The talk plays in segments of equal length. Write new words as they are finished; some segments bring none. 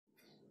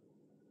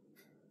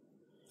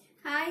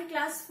Hi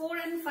class 4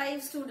 and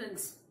 5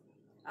 students.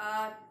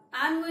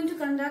 I'm going to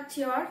conduct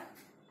your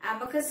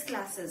abacus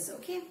classes,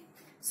 okay?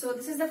 So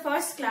this is the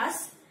first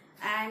class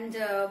and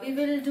we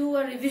will do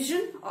a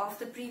revision of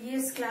the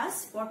previous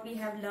class, what we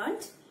have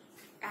learnt,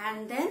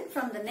 and then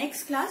from the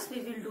next class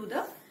we will do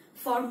the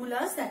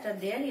formulas that are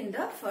there in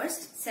the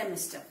first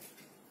semester.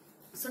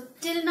 So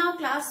till now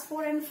class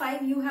 4 and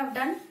 5 you have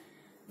done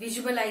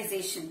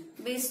visualization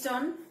based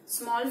on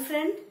small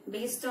friend,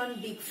 based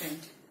on big friend.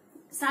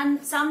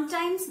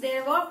 Sometimes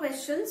there were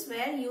questions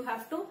where you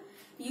have to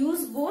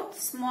use both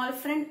small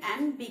friend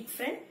and big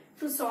friend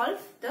to solve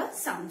the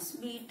sums,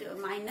 be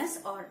it minus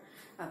or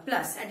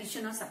plus,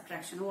 addition or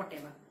subtraction,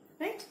 whatever,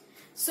 right?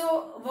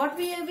 So what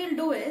we will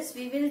do is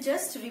we will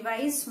just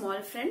revise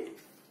small friend,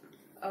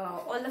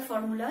 all the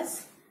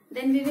formulas,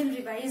 then we will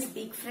revise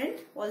big friend,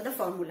 all the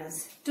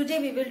formulas.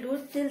 Today we will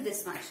do till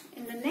this much.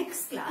 In the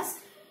next class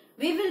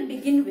we will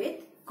begin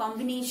with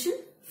combination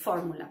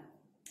formula,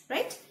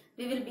 right?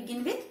 We will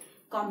begin with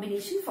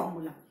combination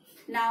formula.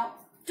 Now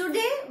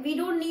today we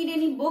don't need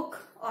any book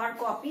or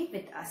copy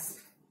with us,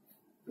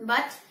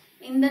 but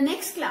in the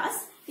next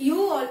class you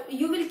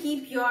will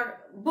keep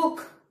your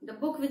book, the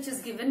book which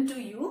is given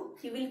to you.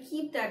 You will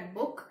keep that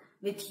book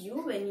with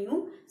you when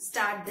you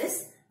start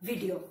this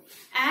video,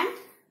 and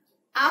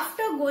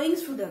after going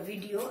through the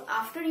video,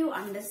 after you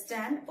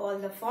understand all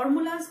the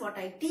formulas what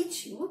I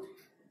teach you,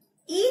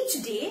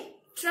 each day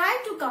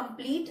try to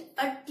complete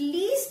at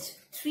least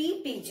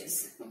 3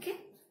 pages, okay?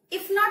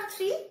 If not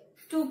 3,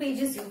 2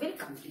 pages you will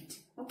complete,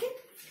 okay?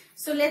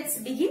 So let's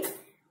begin.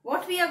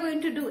 What we are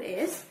going to do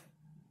is,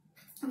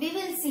 we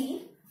will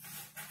see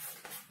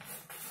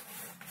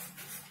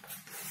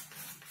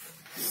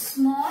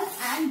small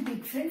and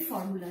big friend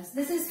formulas.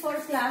 This is for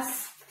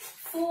class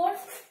 4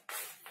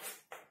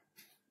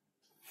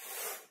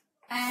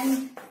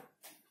 and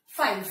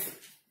 5,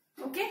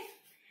 okay?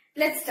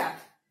 Let's start.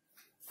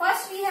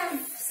 First we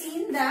have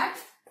seen that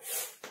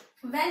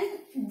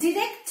when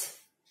direct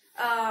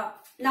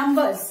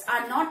numbers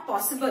are not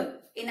possible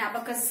in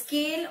abacus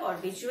scale or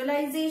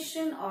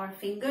visualization or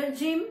finger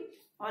gym,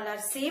 all are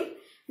same,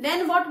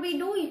 then what we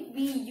do,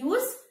 we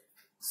use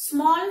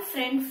small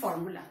friend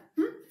formula.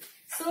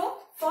 So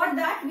for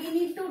that we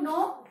need to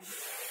know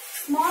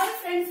small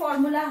friend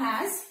formula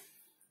has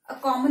a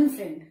common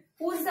friend.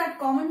 Who is that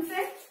common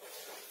friend?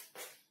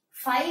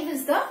 5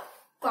 is the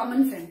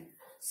common friend.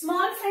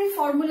 Small friend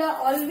formula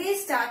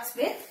always starts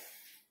with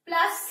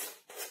plus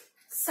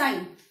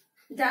sign.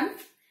 Done.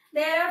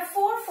 There are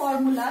 4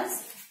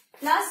 formulas: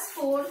 plus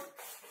 4,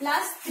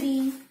 plus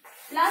 3,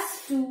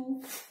 plus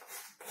 2,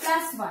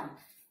 plus 1.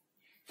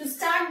 To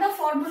start the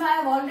formula, I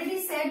have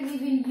already said we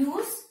will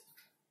use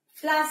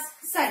plus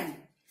sign,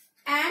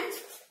 and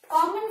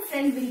common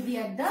friend will be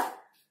at the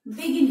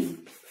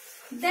beginning.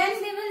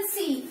 Then we will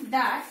see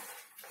that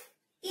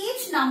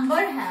each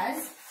number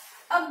has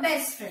a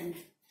best friend,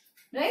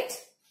 right?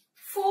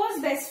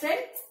 4's best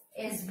friend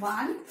is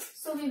 1,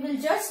 so we will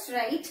just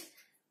write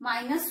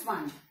minus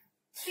 1.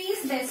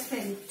 3's best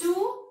friend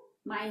 2,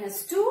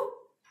 minus 2.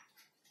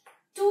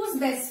 2's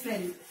best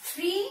friend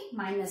 3,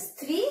 minus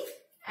 3.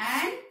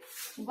 And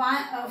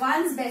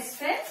 1's best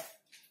friend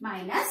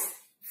minus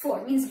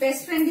 4. Means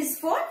best friend is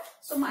 4,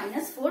 so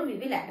minus 4 we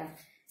will add up.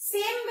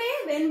 Same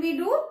way when we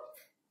do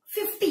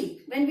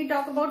 50, when we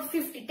talk about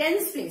 50,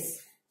 tens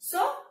place.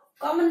 So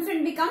common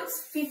friend becomes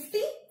 50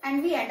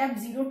 and we add up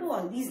 0 to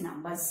all these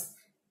numbers.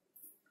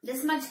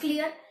 This much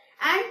clear?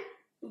 And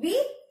we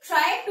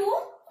try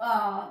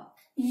to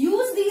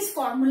use these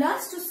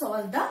formulas to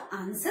solve the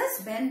answers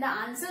when the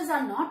answers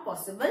are not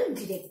possible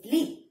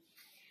directly.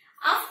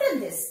 After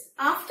this,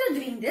 after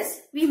doing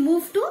this, we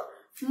move to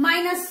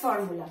minus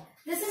formula.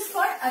 This is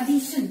for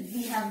addition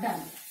we have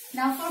done.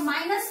 Now for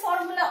minus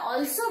formula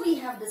also we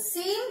have the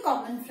same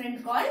common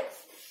friend called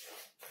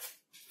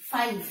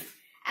 5.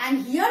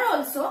 And here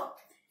also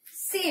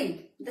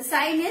same, the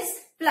sign is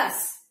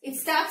plus. It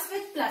starts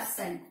with plus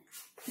sign.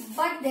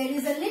 But there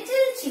is a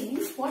little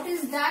change. What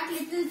is that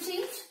little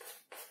change?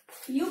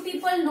 You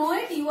people know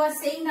it. You are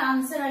saying the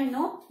answer, I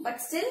know. But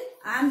still,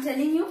 I am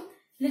telling you,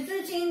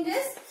 little change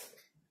is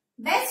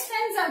best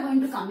friends are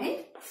going to come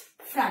in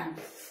front.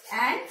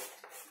 And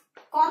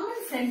common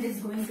friend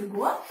is going to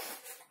go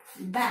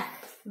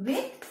back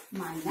with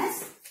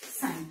minus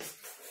sign.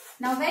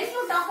 Now when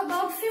you talk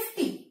about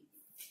 50,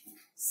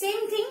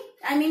 same thing.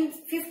 I mean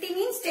 50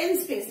 means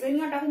tens place. When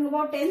you are talking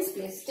about tens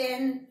place,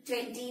 10,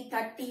 20,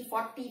 30,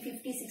 40,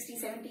 50, 60,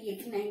 70,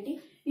 80, 90,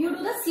 you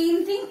do the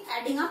same thing,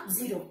 adding up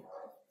 0.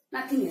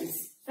 Nothing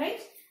else,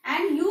 right?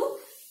 And you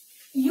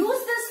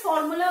use this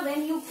formula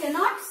when you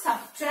cannot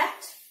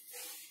subtract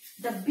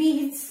the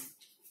beads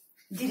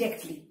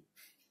directly.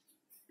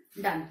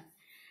 Done.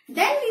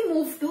 Then we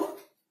move to,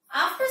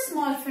 after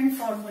small friend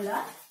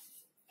formula,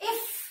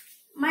 if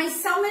my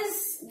sum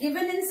is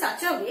given in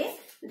such a way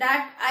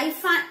that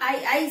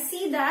I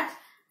see that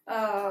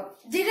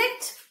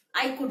direct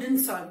I couldn't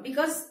solve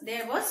because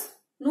there was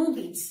no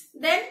beads.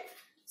 Then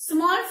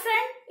small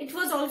friend, it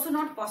was also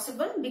not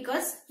possible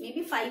because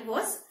maybe 5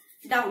 was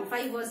down,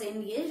 5 was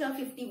engaged or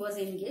 50 was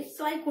engaged,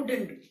 so I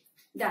couldn't do.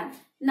 Done.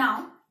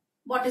 Now,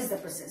 what is the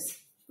process?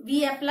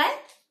 We apply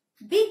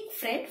Big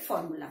Freind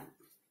formula.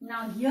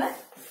 Now here,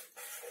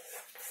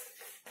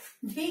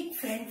 Big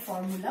Freind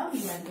formula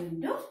we are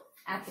going to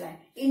apply.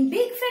 In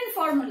Big Freind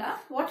formula,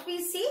 what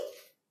we see,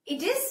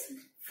 it is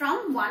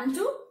from 1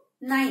 to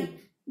 9,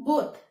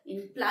 both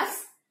in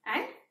plus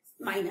and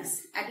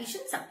minus,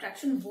 addition,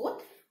 subtraction,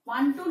 both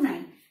 1 to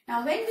 9.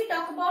 Now when we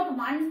talk about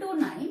 1 to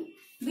 9,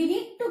 we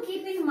need to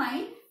keep in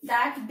mind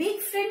that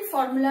Big Freind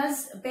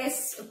formula's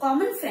best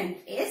common friend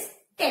is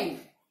 10.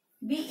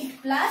 Be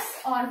it plus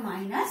or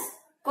minus,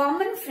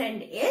 common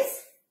friend is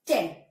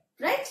 10,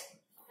 right?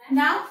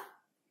 Now,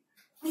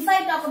 if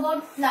I talk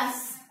about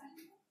plus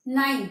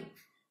 9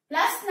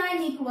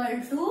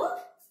 equal to,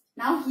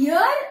 now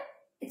here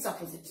it's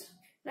opposite,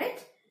 right?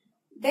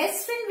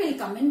 Best friend will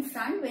come in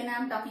front when I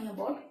am talking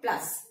about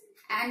plus.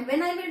 And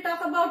when I will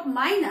talk about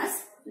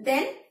minus,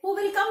 then who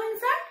will come in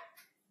front?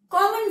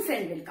 Common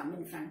friend will come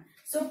in front.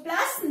 So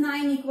plus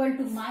 9 equal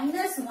to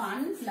minus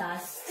 1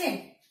 plus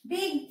 10.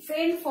 Big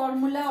Freind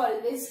formula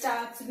always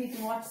starts with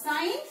what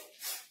sign?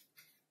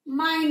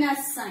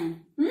 Minus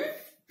sign.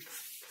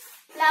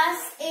 Plus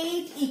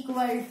 8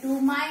 equal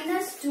to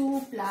minus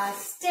 2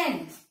 plus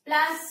 10.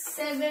 Plus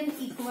 7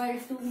 equal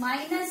to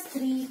minus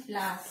 3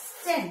 plus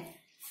 10.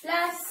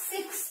 Plus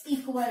 6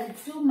 equal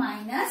to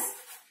minus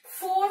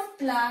 4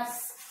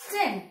 plus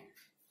 10.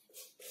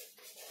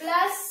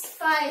 Plus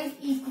 5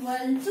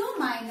 equal to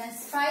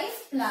minus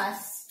 5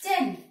 plus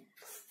 10.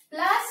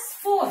 Plus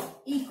 4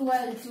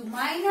 equal to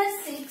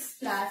minus 6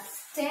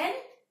 plus 10,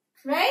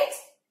 right?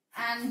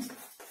 And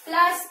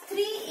plus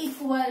 3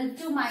 equal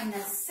to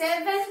minus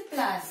 7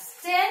 plus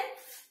 10.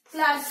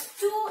 Plus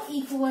 2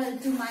 equal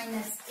to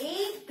minus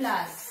 8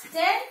 plus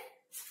 10.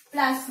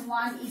 Plus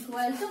 1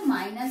 equal to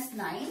minus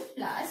 9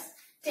 plus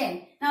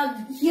 10. Now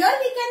here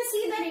we can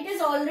see that it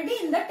is already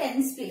in the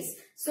tens place.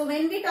 So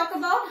when we talk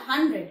about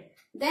 100,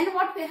 then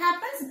what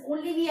happens?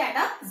 Only we add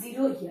a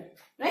 0 here,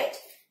 right?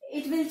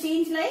 It will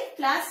change like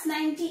plus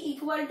 90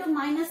 equal to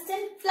minus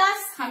 10 plus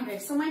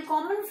 100. So my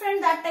common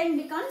friend that time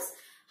becomes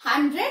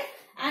 100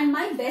 and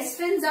my best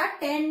friends are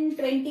 10,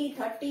 20,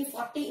 30,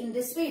 40. In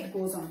this way it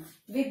goes on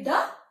with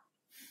the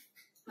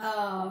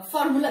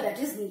formula that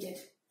is needed.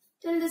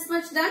 Till this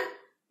much done.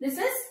 This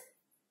is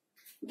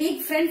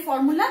Big Freind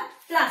formula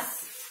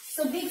plus.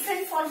 So Big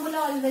Freind formula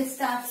always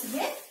starts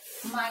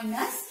with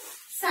minus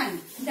sign.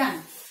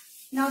 Done.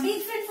 Now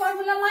Big Freind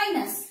formula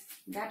minus.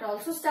 That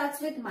also starts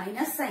with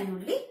minus sign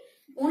only.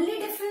 Only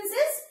difference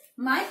is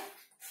my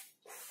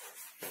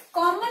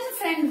common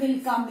friend will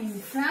come in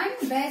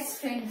front,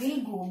 best friend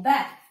will go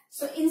back.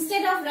 So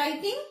instead of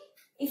writing,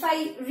 if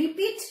I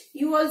repeat,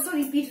 you also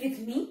repeat with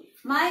me.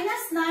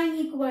 Minus 9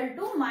 equal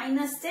to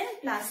minus 10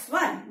 plus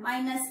 1.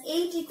 Minus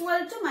 8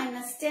 equal to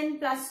minus 10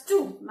 plus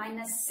 2.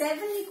 Minus 7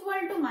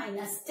 equal to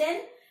minus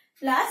 10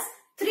 plus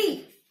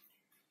 3.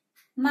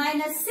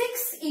 Minus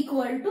 6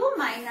 equal to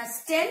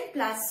minus 10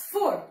 plus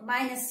 4.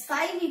 Minus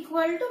 5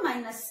 equal to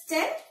minus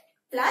 10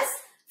 plus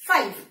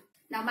 5.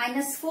 Now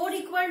minus 4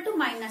 equal to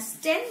minus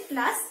 10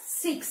 plus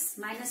 6.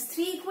 Minus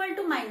 3 equal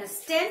to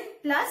minus 10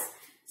 plus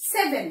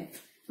 7.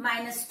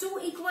 Minus 2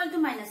 equal to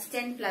minus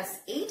 10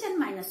 plus 8 and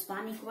minus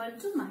 1 equal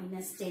to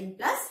minus 10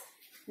 plus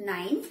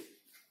 9.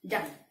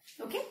 Done.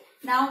 Okay.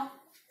 Now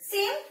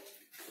same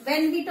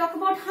when we talk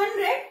about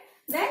 100,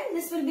 then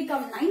this will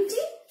become 90,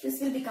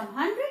 this will become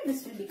 100,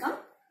 this will become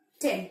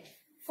 10.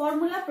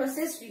 Formula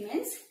process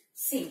remains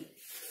same.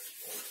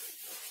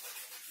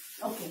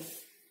 Okay.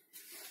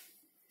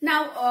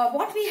 Now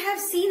what we have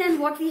seen and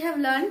what we have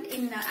learned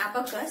in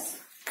abacus,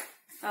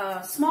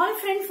 small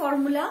friend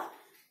formula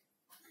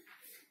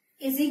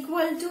is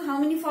equal to how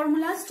many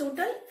formulas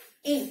total?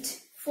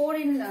 8. 4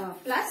 in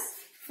plus,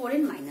 4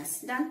 in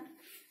minus. Done.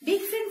 Big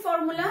Freind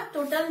formula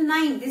total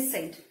 9 this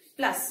side,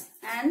 plus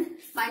and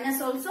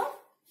minus also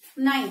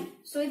 9.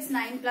 So it's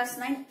 9 plus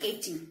 9,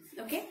 18.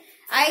 Okay.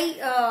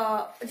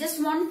 I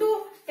just want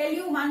to tell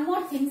you one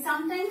more thing.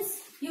 Sometimes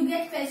you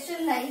get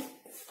question like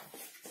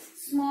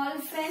small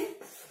friend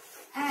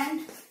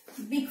and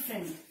big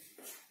friend.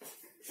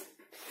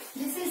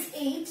 This is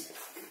 8.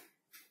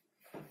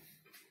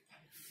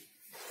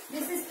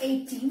 This is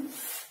 18.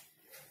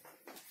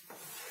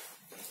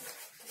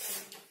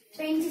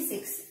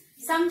 26.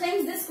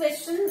 Sometimes this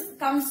question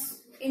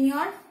comes in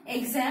your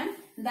exam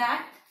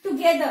that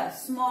together,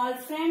 small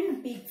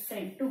friend, big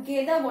friend.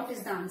 Together, what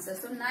is the answer?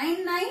 So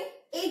 9, 9,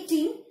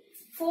 18,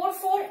 4,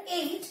 4,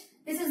 8.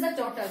 This is the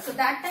total. So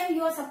that time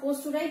you are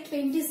supposed to write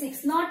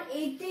 26, not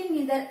 18,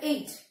 neither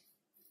 8.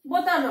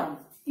 Both are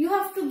wrong. You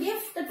have to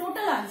give the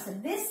total answer.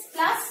 This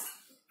plus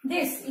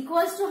this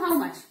equals to how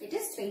much? It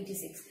is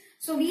 26.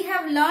 So we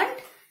have learnt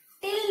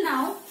till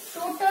now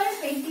total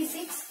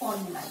 26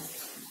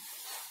 formulas.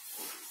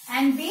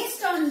 And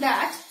based on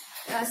that,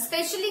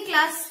 especially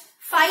class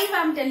 5,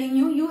 I am telling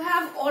you, you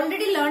have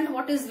already learned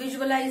what is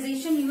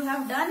visualization. You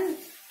have done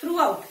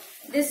throughout.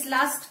 This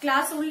last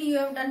class only you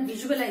have done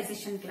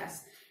visualization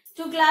class.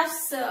 To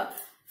class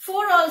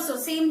 4 also,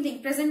 same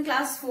thing, present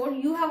class 4,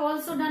 you have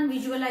also done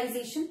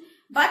visualization.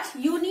 but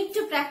you need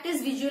to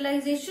practice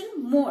visualization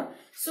more.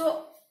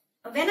 So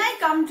when I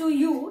come to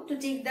you to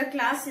take the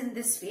class in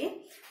this way,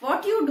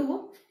 what you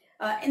do,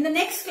 in the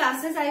next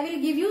classes I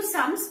will give you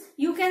sums.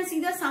 You can see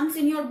the sums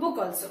in your book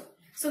also.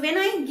 So when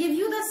I give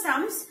you the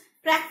sums,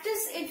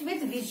 practice it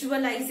with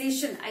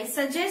visualization. I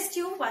suggest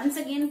you once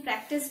again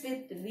practice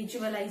with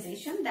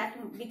visualization.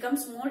 That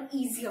becomes more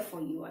easier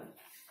for you all.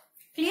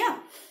 Clear?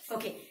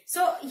 Okay.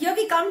 So here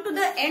we come to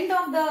the end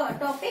of the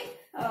topic.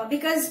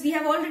 Because we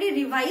have already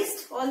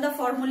revised all the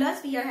formulas.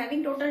 We are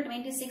having total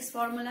 26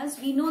 formulas.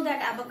 We know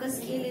that abacus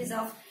scale is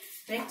of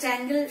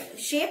rectangle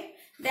shape.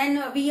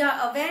 Then we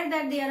are aware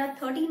that there are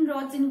 13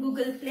 rods in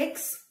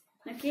Googleplex.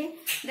 Okay.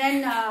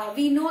 Then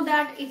we know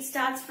that it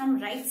starts from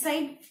right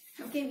side.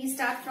 Okay. We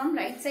start from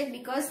right side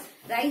because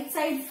right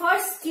side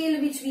first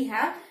scale which we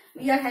are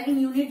having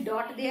unit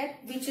dot there,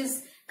 which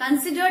is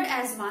considered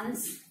as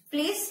one's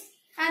place.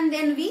 And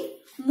then we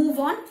move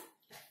on.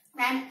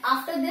 And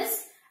after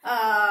this,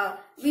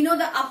 we know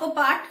the upper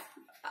part,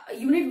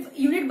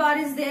 unit bar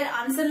is there,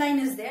 answer line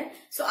is there.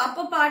 So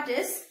upper part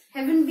is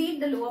heaven beat,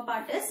 the lower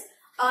part is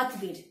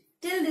earth beat.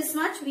 Till this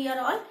much we are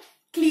all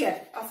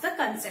clear of the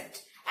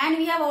concept. And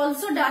we have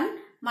also done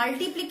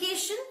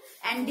multiplication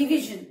and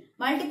division.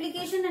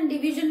 Multiplication and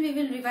division we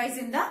will revise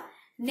in the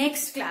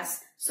next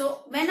class.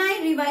 So when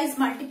I revise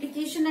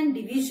multiplication and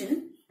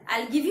division,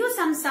 I'll give you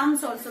some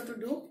sums also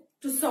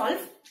to solve.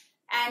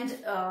 And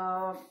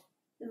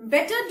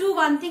better do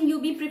one thing, you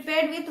be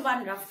prepared with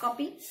one rough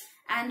copy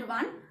and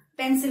one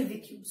pencil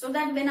with you, so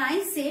that when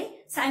I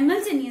say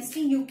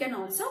simultaneously you can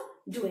also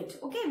do it.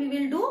 Okay, we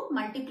will do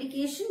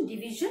multiplication,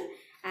 division,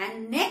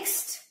 and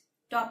next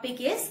topic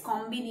is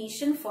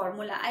combination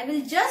formula. I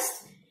will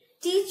just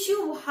teach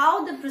you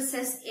how the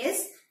process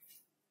is.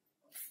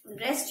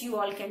 Rest you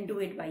all can do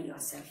it by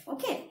yourself.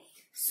 Okay,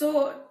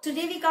 so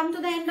today we come to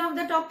the end of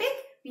the topic.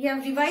 We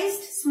have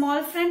revised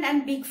small friend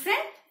and big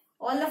friend.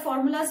 All the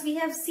formulas we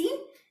have seen.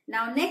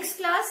 Now next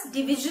class,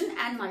 division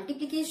and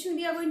multiplication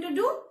we are going to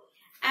do,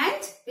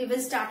 and we will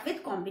start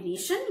with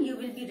combination. You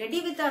will be ready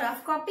with a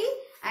rough copy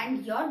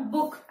and your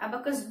book,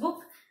 abacus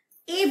book,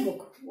 A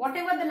book,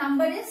 whatever the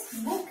number is,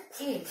 book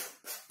A.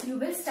 You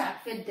will start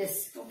with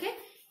this. Okay.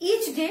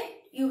 Each day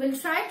you will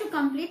try to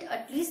complete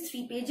at least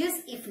 3 pages.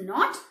 If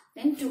not,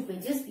 then 2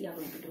 pages we are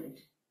going to do it.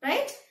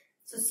 Right.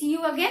 So see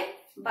you again.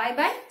 Bye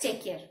bye.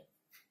 Take care.